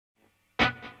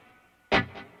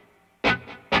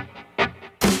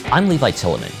I'm Levi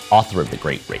Tilleman, author of The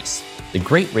Great Race. The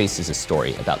Great Race is a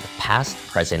story about the past,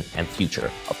 present, and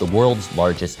future of the world's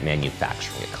largest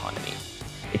manufacturing economy.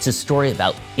 It's a story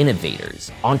about innovators,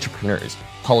 entrepreneurs,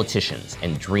 politicians,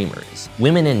 and dreamers,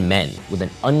 women and men with an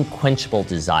unquenchable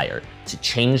desire to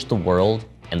change the world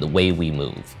and the way we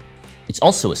move. It's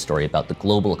also a story about the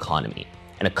global economy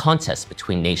and a contest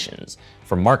between nations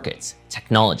for markets,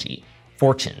 technology,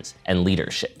 fortunes, and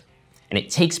leadership. And it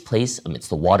takes place amidst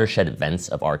the watershed events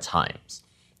of our times: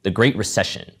 the Great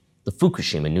Recession, the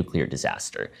Fukushima nuclear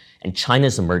disaster, and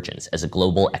China's emergence as a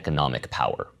global economic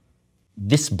power.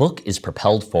 This book is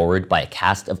propelled forward by a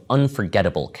cast of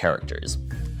unforgettable characters.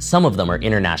 Some of them are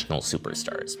international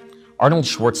superstars. Arnold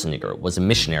Schwarzenegger was a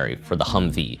missionary for the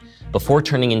Humvee before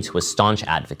turning into a staunch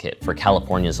advocate for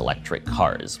California's electric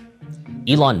cars.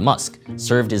 Elon Musk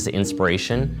served as the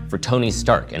inspiration for Tony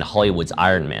Stark in Hollywood's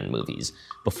Iron Man movies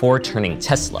before turning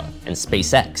Tesla and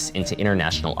SpaceX into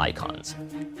international icons.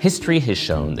 History has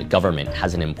shown that government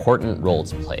has an important role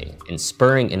to play in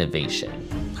spurring innovation,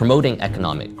 promoting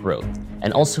economic growth,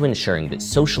 and also ensuring that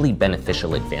socially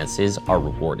beneficial advances are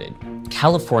rewarded.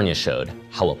 California showed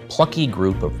how a plucky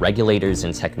group of regulators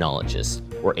and technologists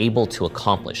were able to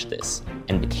accomplish this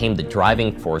and became the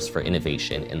driving force for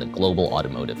innovation in the global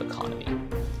automotive economy.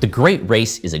 The Great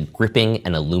Race is a gripping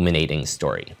and illuminating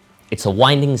story. It's a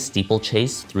winding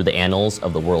steeplechase through the annals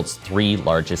of the world's three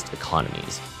largest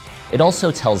economies. It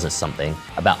also tells us something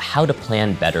about how to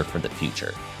plan better for the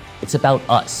future. It's about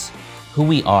us, who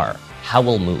we are, how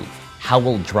we'll move, how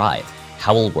we'll drive,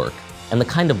 how we'll work, and the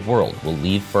kind of world we'll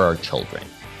leave for our children.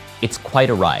 It's quite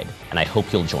a ride, and I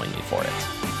hope you'll join me for it.